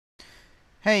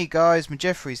Hey guys,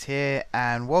 Jeffries here,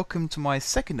 and welcome to my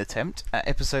second attempt at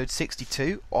episode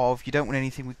 62 of You Don't Want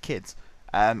Anything with Kids.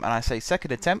 And I say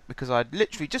second attempt because I'd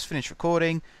literally just finished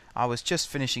recording. I was just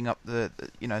finishing up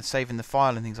saving the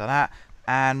file and things like that,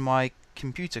 and my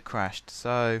computer crashed.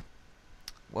 So,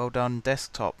 well done,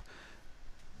 desktop.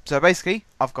 So basically,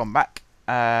 I've gone back,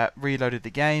 reloaded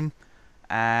the game,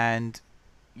 and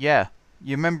yeah.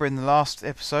 You remember in the last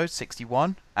episode,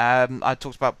 61, I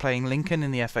talked about playing Lincoln in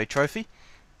the FA Trophy.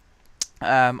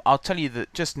 I'll tell you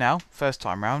that just now, first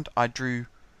time round, I drew...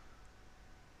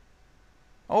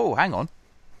 Oh, hang on.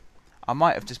 I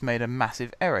might have just made a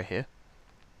massive error here.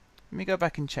 Let me go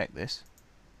back and check this.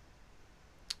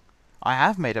 I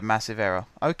have made a massive error.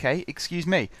 Okay, excuse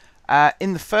me.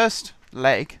 In the first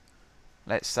leg,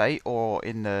 let's say, or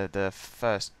in the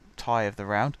first tie of the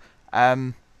round,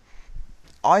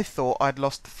 I thought I'd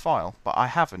lost the file, but I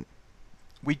haven't.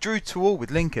 We drew 2-2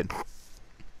 with Lincoln.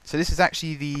 So this is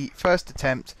actually the first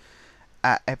attempt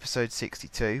at episode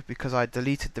 62, because I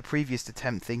deleted the previous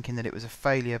attempt thinking that it was a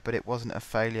failure, but it wasn't a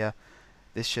failure.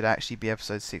 This should actually be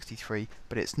episode 63,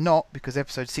 but it's not, because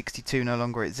episode 62 no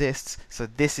longer exists, so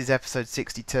this is episode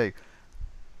 62.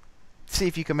 See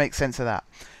if you can make sense of that.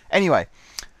 Anyway,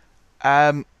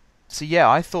 so yeah,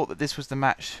 I thought that this was the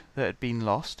match that had been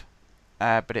lost,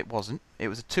 but it wasn't. It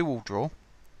was a 2-2 draw.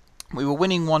 We were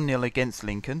winning 1-0 against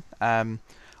Lincoln.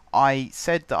 I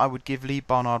said that I would give Lee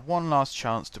Barnard one last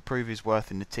chance to prove his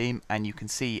worth in the team, and you can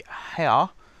see here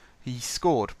he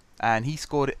scored, and he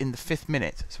scored in the 5th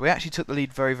minute. So we actually took the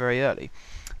lead very, very early.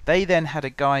 They then had a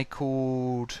guy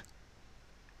called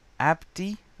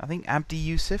Abdi, I think Abdi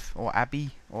Yusuf, or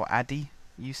Abi, or Adi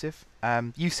Yusuf,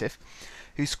 Yusuf,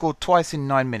 who scored twice in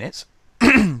 9 minutes,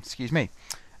 excuse me,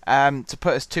 to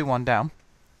put us 2-1 down.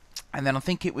 And then I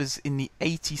think it was in the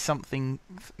 80-something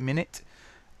minute,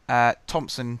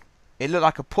 Thompson, it looked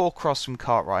like a poor cross from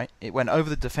Cartwright. It went over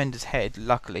the defender's head,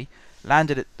 luckily,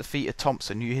 landed at the feet of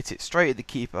Thompson, who hit it straight at the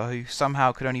keeper, who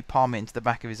somehow could only palm it into the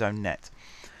back of his own net.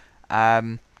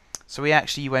 So we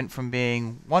actually went from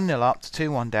being 1-0 up to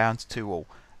 2-1 down to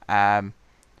 2-2.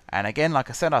 And again, like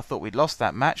I said, I thought we'd lost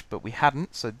that match, but we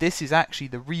hadn't. So this is actually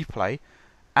the replay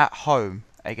at home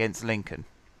against Lincoln.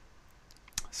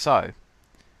 So,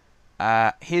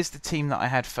 here's the team that I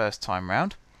had first time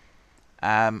round.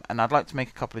 And I'd like to make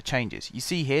a couple of changes. You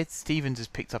see here, Stevens has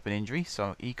picked up an injury,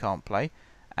 so he can't play.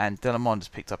 And Delamond has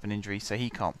picked up an injury, so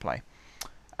he can't play.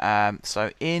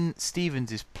 So in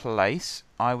Stevens' place,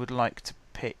 I would like to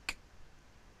pick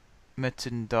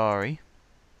Mutundari.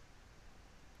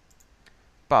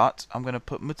 But I'm going to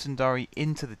put Mutundari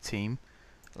into the team,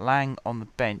 Lang on the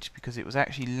bench, because it was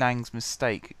actually Lang's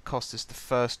mistake. It cost us the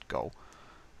first goal.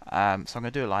 So I'm going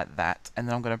to do it like that. And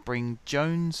then I'm going to bring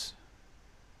Jones...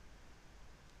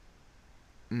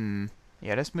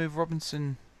 Yeah, let's move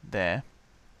Robinson there.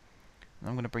 And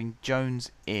I'm going to bring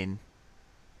Jones in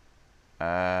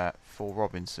for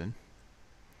Robinson.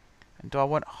 And do I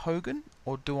want Hogan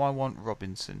or do I want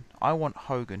Robinson? I want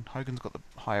Hogan. Hogan's got the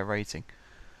higher rating.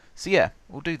 So yeah,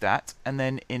 we'll do that. And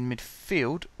then in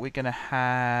midfield, we're going to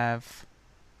have...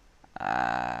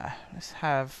 let's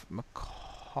have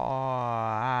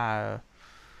McGregor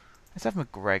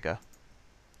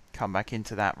come back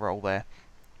into that role there.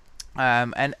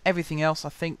 And everything else, I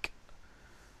think...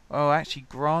 Oh, actually,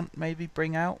 Grant maybe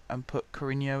bring out and put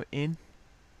Carino in.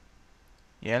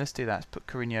 Yeah, let's do that. Let's put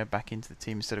Carino back into the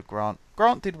team instead of Grant.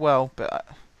 Grant did well, but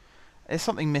there's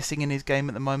something missing in his game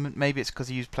at the moment. Maybe it's because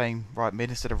he was playing right mid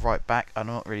instead of right back. I'm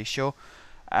not really sure.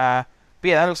 But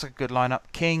yeah, that looks like a good lineup.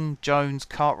 King, Jones,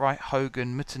 Cartwright,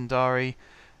 Hogan, Mutundari,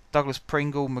 Douglas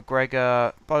Pringle,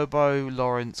 McGregor, Bobo,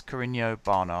 Lawrence, Carino,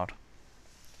 Barnard.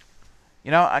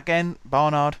 You know, again,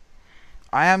 Barnard...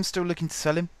 I am still looking to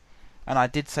sell him, and I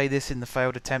did say this in the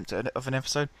failed attempt of an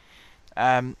episode.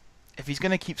 If he's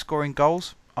going to keep scoring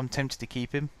goals, I'm tempted to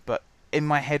keep him, but in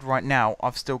my head right now,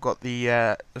 I've still got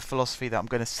the philosophy that I'm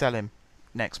going to sell him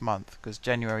next month, because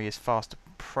January is fast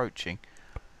approaching.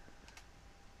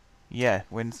 Yeah,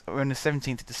 we're on the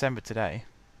 17th of December today,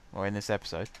 or in this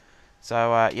episode.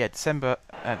 So, yeah,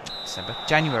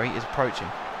 January is approaching.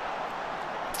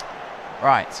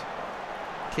 Right,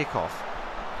 kick-off.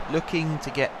 Looking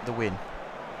to get the win.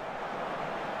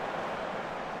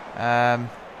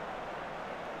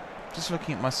 Just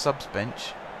looking at my subs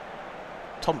bench.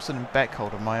 Thompson and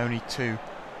Beckhold are my only 2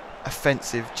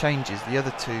 offensive changes. The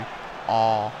other 2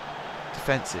 are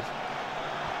defensive.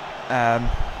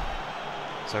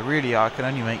 So really I can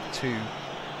only make 2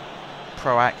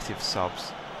 proactive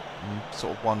subs and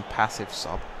sort of 1 passive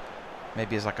sub.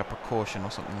 Maybe as like a precaution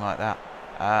or something like that.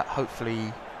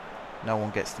 Hopefully no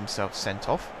one gets themselves sent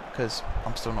off, because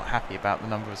I'm still not happy about the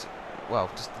numbers well,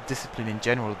 just the discipline in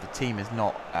general of the team is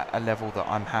not at a level that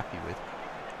I'm happy with.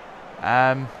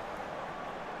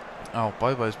 Oh,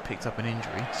 Bobo's picked up an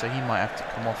injury, so he might have to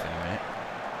come off in a minute.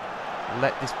 We'll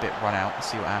let this bit run out and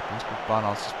see what happens, because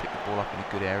Barnard's just picked the ball up in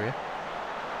a good area.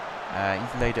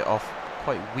 He's laid it off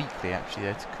quite weakly actually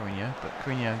there to Carino, but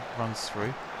Carino runs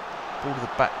through. Ball to the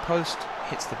back post,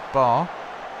 hits the bar.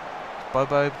 Is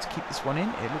Bobo able to keep this one in?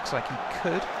 It looks like he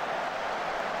could.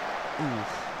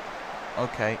 Oof.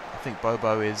 Okay, I think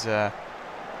Bobo is... do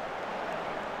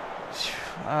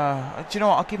you know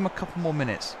what? I'll give him a couple more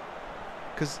minutes.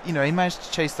 Because, you know, he managed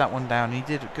to chase that one down and he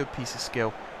did a good piece of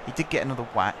skill. He did get another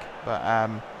whack, but,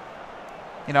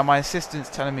 you know, my assistant's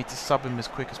telling me to sub him as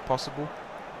quick as possible.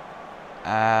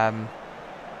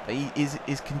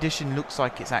 His condition looks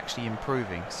like it's actually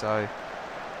improving, so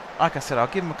like I said, I'll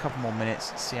give him a couple more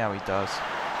minutes, see how he does.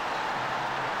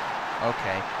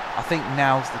 Okay, I think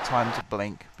now's the time to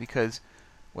blink, because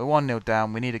we're 1-0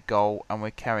 down, we need a goal, and we're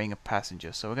carrying a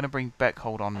passenger. So we're going to bring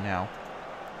Beckhold on now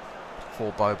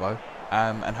for Bobo,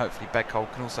 and hopefully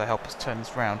Beckhold can also help us turn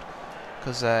this round,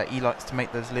 because he likes to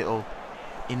make those little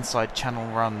inside channel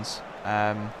runs,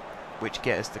 which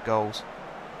get us the goals.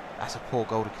 That's a poor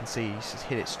goal to concede. He's just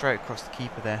hit it straight across the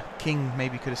keeper there. King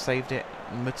maybe could have saved it.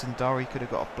 Mutundari could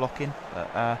have got a block in,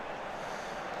 but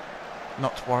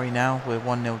not to worry now. We're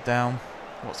 1-0 down.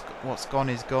 What's gone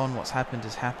is gone. What's happened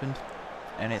has happened,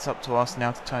 and it's up to us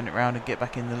now to turn it around and get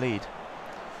back in the lead,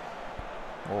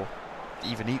 or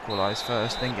even equalise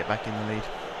first, then get back in the lead,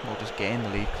 or just get in the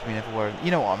lead because we never were. You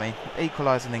know what I mean?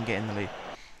 Equalise and then get in the lead.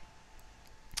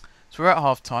 So we're at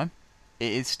half time.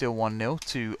 It is still 1-0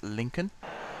 to Lincoln.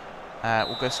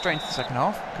 We'll go straight into the second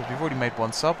half because we've already made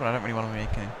one sub and I don't really want to make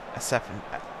a second.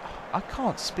 I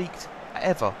can't speak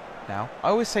ever now. I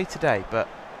always say today, but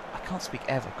I can't speak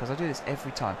ever because I do this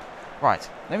every time. Right,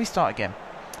 let me start again.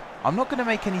 I'm not going to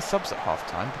make any subs at half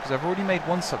time because I've already made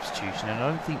one substitution, and I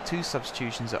don't think two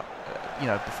substitutions at,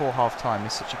 before half time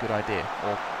is such a good idea,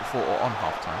 or before or on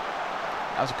half time.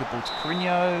 That was a good ball to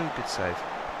Carino, good save.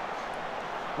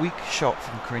 Weak shot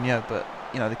from Carino, but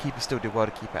you know, the keeper still did well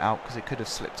to keep it out because it could have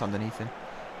slipped underneath him.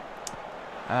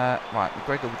 Right,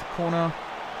 McGregor with the corner.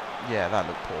 Yeah, that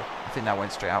looked poor. I think that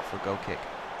went straight out for a goal kick.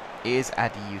 It is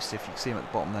Adi Yusuf, you can see him at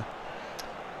the bottom there.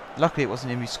 Luckily it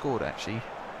wasn't him who scored actually,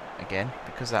 again,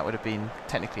 because that would have been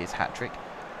technically his hat-trick.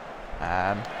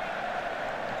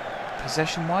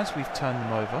 Possession-wise, we've turned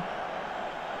them over,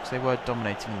 because they were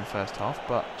dominating in the first half,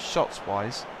 but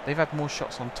shots-wise, they've had more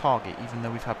shots on target, even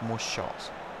though we've had more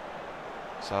shots.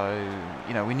 So,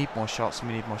 you know, we need more shots and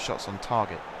we need more shots on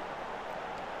target.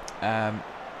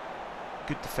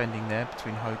 Good defending there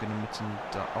between Hogan and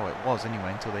Mutundari. Oh, it was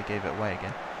anyway, until they gave it away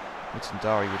again.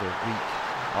 Mutundari with a weak...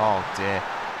 Oh, dear.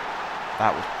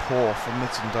 That was poor from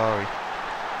Mutundari.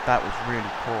 That was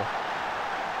really poor.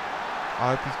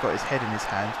 I hope he's got his head in his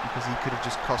hands, because he could have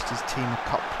just cost his team a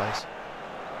cup place.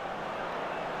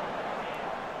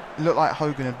 It looked like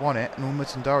Hogan had won it, and all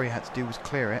Mutundari had to do was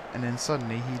clear it, and then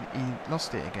suddenly he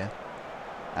lost it again.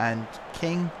 And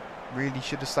King really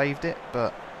should have saved it,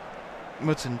 but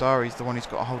Mutundari's the one who's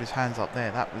got to hold his hands up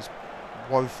there. That was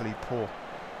woefully poor.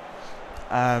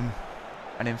 And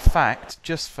in fact,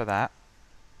 just for that,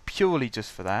 purely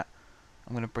just for that,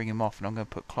 I'm going to bring him off and I'm going to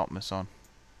put Klopmas on.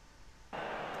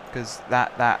 Because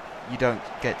that you don't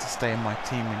get to stay in my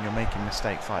team when you're making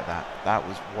mistakes like that. That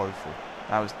was woeful.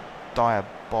 That was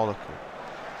diabolical.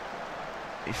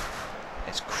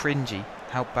 It's cringy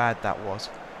how bad that was.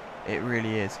 It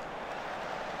really is.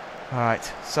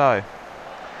 Alright, so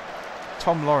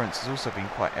Tom Lawrence has also been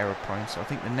quite error prone, so I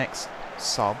think the next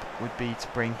sub would be to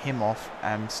bring him off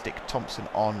and stick Thompson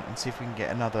on and see if we can get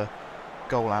another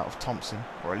goal out of Thompson,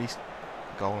 or at least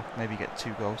a goal, maybe get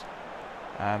 2 goals.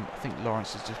 I think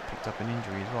Lawrence has just picked up an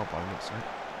injury as well by the looks of it.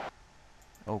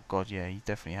 Oh god, yeah, he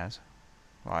definitely has.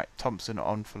 Right, Thompson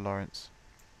on for Lawrence.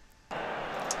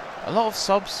 A lot of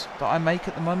subs that I make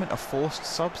at the moment are forced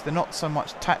subs. They're not so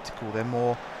much tactical, they're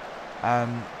more...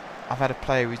 I've had a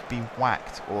player who's been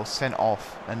whacked or sent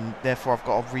off, and therefore I've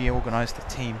got to reorganise the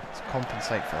team to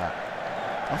compensate for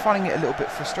that. I'm finding it a little bit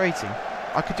frustrating.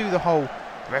 I could do the whole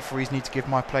referees need to give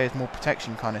my players more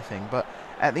protection kind of thing, but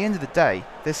at the end of the day,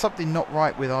 there's something not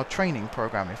right with our training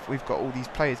programme if we've got all these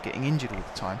players getting injured all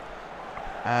the time.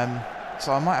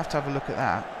 So I might have to have a look at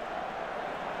that.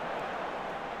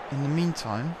 In the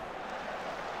meantime,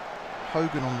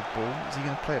 Hogan on the ball. Is he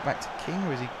going to play it back to King,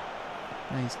 or is he...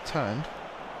 No, he's turned.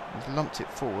 He's lumped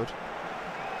it forward.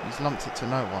 He's lumped it to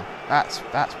no one. That's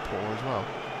poor as well.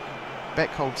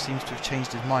 Beckhold seems to have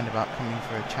changed his mind about coming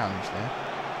for a challenge there.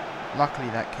 Luckily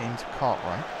that came to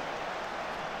Cartwright.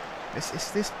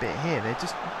 It's this bit here. They're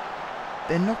just...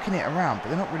 they're knocking it around, but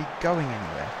they're not really going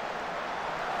anywhere.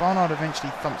 Barnard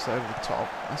eventually thumps it over the top.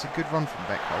 That's a good run from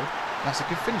Beckhold. That's a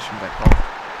good finish from Beckhold.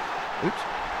 Oops.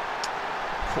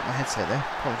 Caught my headset there.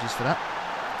 Apologies for that.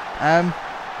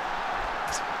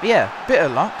 But yeah, bit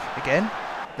of luck again.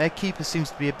 Their keeper seems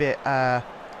to be a bit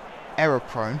error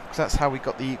prone, because that's how we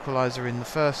got the equaliser in the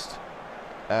first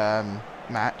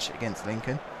match against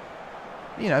Lincoln.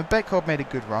 You know, Beckhold made a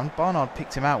good run. Barnard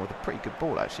picked him out with a pretty good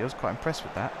ball, actually. I was quite impressed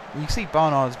with that. And you can see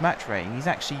Barnard's match rating. He's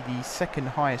actually the second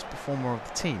highest performer of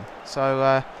the team.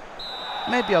 So,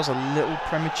 maybe I was a little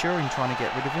premature in trying to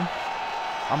get rid of him.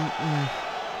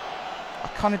 I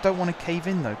kind of don't want to cave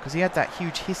in, though, because he had that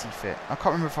huge hissy fit. I can't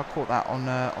remember if I caught that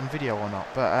on video or not,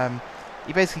 but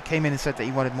he basically came in and said that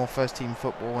he wanted more first-team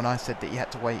football, and I said that he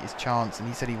had to wait his chance, and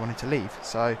he said he wanted to leave.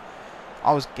 So,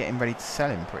 I was getting ready to sell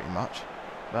him, pretty much.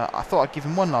 But I thought I'd give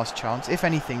him one last chance, if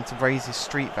anything, to raise his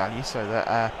street value, so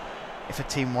that if a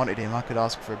team wanted him, I could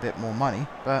ask for a bit more money.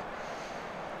 But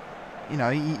you know,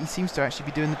 he seems to actually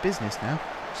be doing the business now,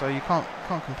 so you can't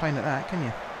complain at that, can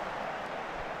you?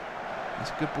 It's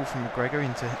a good ball from McGregor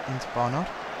into Barnard.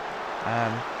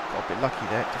 Got a bit lucky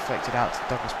there, deflected out to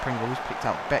Douglas Pringle, who's picked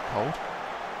out Beckhold.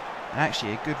 And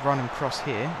actually a good run and cross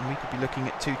here, and we could be looking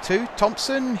at 2-2.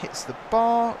 Thompson hits the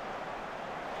bar.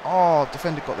 Oh,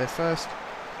 defender got there first.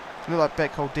 It looked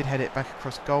like Beckhold did head it back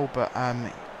across goal, but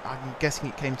I'm guessing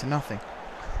it came to nothing.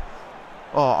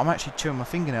 Oh, I'm actually chewing my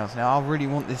fingernails now. I really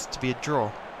want this to be a draw.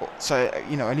 So,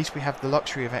 you know, at least we have the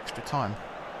luxury of extra time.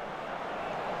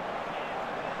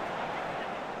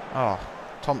 Oh,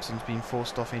 Thompson's been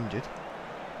forced off injured.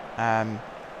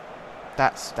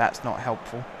 That's not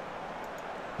helpful.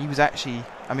 He was actually...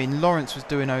 I mean, Lawrence was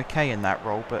doing okay in that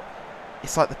role, but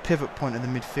it's like the pivot point of the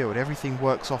midfield. Everything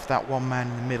works off that one man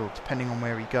in the middle, depending on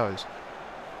where he goes.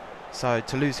 So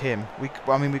to lose him, we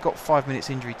got 5 minutes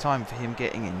injury time for him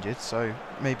getting injured, so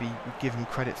maybe we give him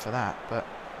credit for that. But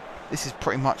this is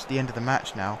pretty much the end of the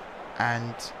match now,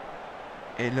 and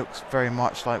it looks very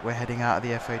much like we're heading out of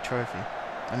the FA Trophy,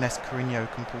 unless Carino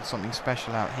can pull something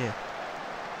special out here.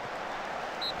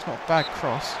 It's not a bad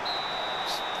cross.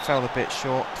 Just fell a bit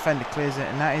short. Defender clears it,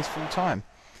 and that is full time.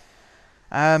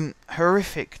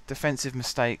 Horrific defensive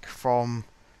mistake from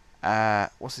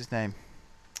what's his name?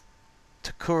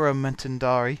 Takura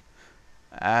Mutandari.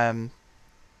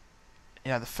 You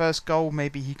know, the first goal,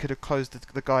 maybe he could have closed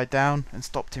the guy down and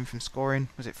stopped him from scoring.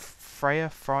 Was it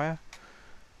Freya?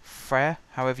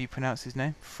 However you pronounce his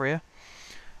name. Freya.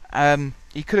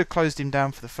 He could have closed him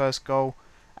down for the first goal.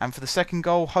 And for the second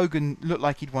goal, Hogan looked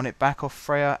like he'd won it back off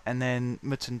Freya, and then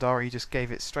Mutandari just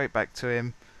gave it straight back to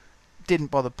him.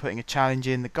 Didn't bother putting a challenge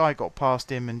in. The guy got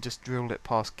past him and just drilled it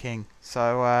past King.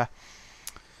 So,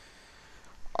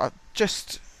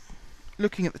 just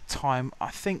looking at the time, I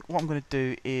think what I'm going to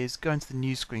do is go into the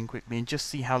news screen quickly and just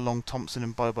see how long Thompson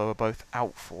and Bobo are both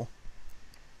out for.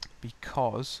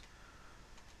 Because,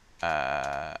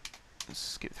 let's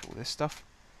skip through all this stuff.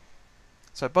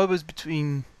 So Bobo's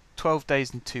between 12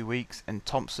 days and 2 weeks, and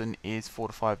Thompson is 4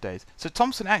 to 5 days. So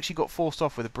Thompson actually got forced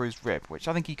off with a bruised rib, which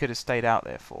I think he could have stayed out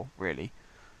there for, really.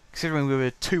 Considering we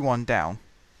were 2-1 down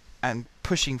and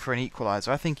pushing for an equaliser,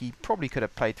 I think he probably could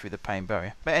have played through the pain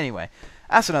barrier. But anyway,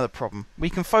 that's another problem.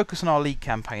 We can focus on our league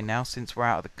campaign now since we're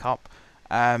out of the cup.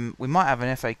 We might have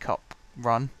an FA Cup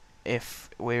run if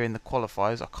we're in the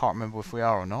qualifiers. I can't remember if we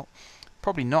are or not.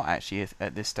 Probably not actually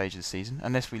at this stage of the season,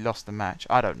 unless we lost the match.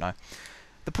 I don't know.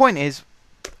 The point is,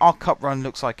 our cup run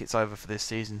looks like it's over for this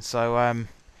season, so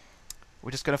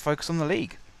we're just going to focus on the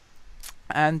league.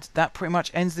 And that pretty much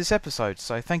ends this episode.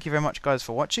 So thank you very much, guys,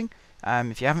 for watching.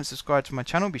 If you haven't subscribed to my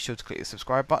channel, be sure to click the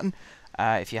subscribe button.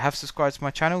 If you have subscribed to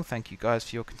my channel, thank you guys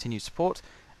for your continued support.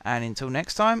 And until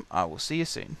next time, I will see you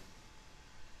soon.